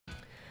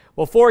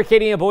Well, 4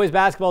 Acadiana boys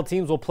basketball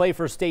teams will play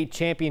for state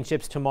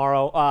championships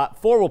tomorrow.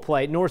 4 will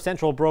play: North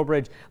Central,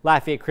 Brobridge,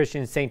 Lafayette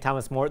Christian, St.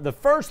 Thomas More. The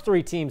first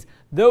 3 teams,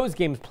 those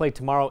games play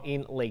tomorrow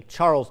in Lake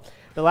Charles.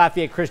 The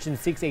Lafayette Christian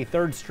seeks a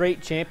 3rd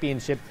straight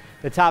championship.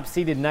 The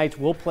top-seeded Knights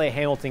will play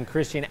Hamilton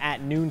Christian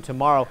at noon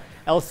tomorrow.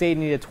 LCA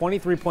needed a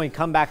 23-point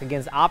comeback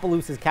against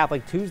Opelousas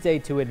Catholic Tuesday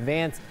to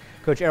advance.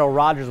 Coach Errol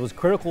Rogers was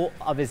critical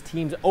of his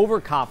team's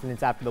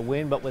overconfidence after the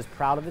win, but was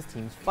proud of his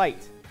team's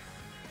fight.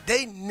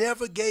 They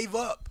never gave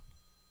up.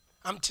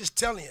 I'm just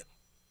telling you,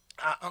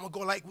 I'm going to go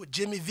like what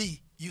Jimmy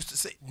V used to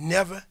say,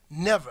 never,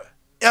 never,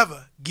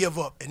 ever give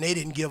up, and they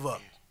didn't give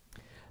up.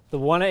 The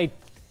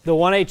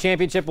 1A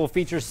championship will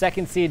feature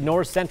 2nd seed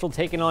North Central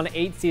taking on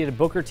 8th seeded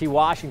Booker T.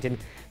 Washington.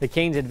 The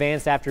Canes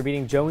advanced after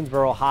beating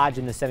Jonesboro Hodge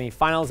in the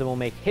semifinals and will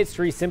make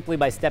history simply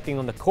by stepping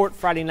on the court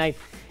Friday night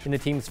in the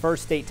team's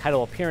first state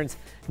title appearance.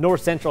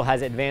 North Central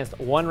has advanced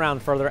 1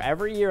 round further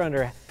every year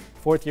under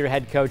 4th-year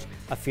head coach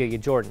Ophelia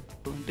Jordan.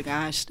 The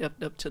guy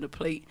stepped up to the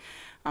plate.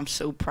 I'm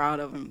so proud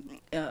of him.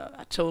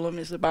 I told him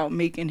it's about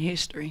making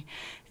history,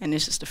 and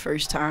this is the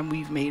first time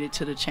we've made it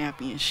to the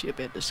championship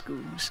at the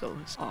school, so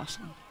it's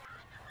awesome.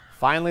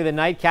 Finally, the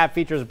nightcap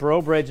features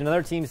Brobridge,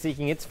 another team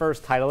seeking its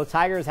first title. The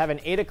Tigers have an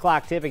 8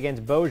 o'clock tip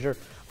against Bossier.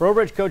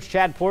 Brobridge coach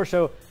Chad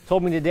Porcho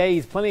told me today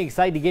he's plenty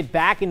excited to get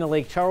back into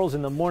Lake Charles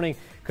in the morning.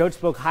 Coach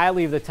spoke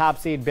highly of the top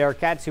seed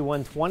Bearcats, who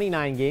won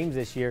 29 games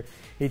this year.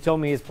 He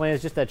told me his plan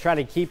is just to try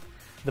to keep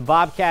the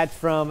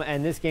Bobcats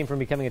and this game from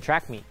becoming a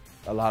track meet.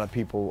 A lot of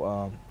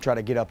people try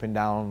to get up and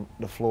down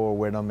the floor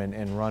with them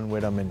and run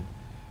with them, and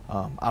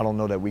I don't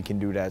know that we can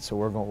do that. So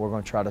we're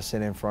going to try to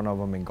sit in front of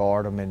them and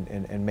guard them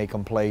and make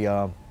them play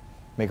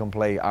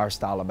our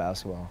style of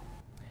basketball.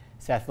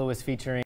 Seth Lewis featuring